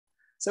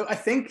So I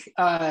think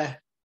I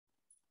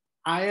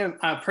am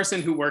a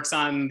person who works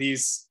on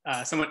these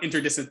somewhat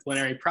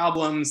interdisciplinary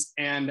problems,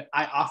 and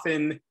I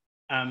often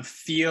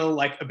feel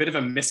like a bit of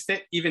a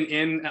misfit, even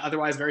in an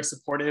otherwise very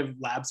supportive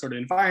lab sort of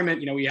environment.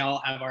 You know, we all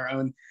have our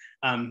own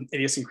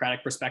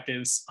idiosyncratic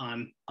perspectives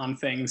on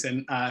things,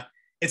 and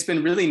it's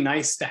been really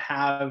nice to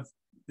have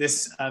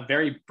this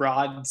very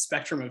broad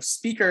spectrum of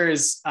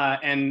speakers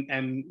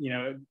and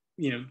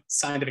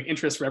scientific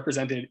interests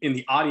represented in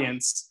the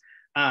audience.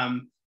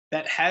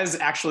 That has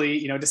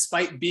actually,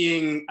 despite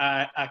being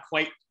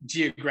quite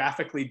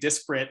geographically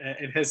disparate,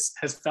 it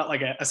has felt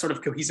like a sort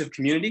of cohesive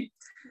community.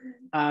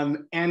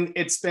 And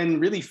it's been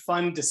really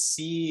fun to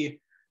see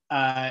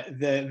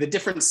the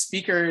different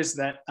speakers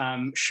that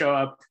show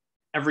up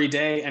every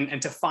day,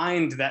 and to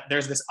find that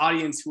there's this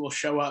audience who will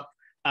show up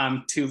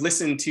to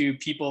listen to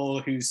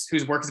people whose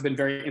work has been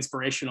very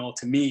inspirational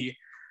to me.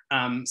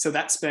 So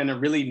that's been a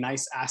really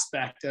nice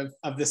aspect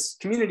of this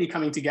community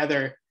coming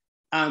together.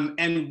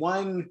 And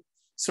one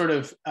sort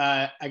of,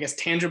 I guess,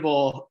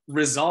 tangible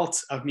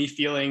result of me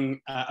feeling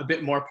a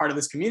bit more part of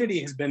this community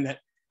has been that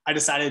I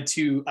decided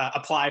to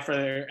apply for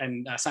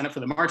and sign up for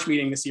the March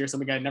meeting this year,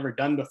 something I'd never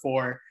done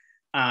before.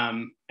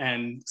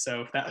 And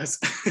so that was,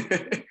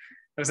 that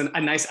was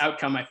a nice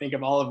outcome, I think,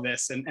 of all of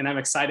this. And I'm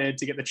excited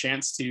to get the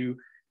chance to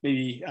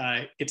maybe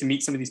get to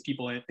meet some of these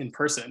people in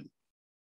person.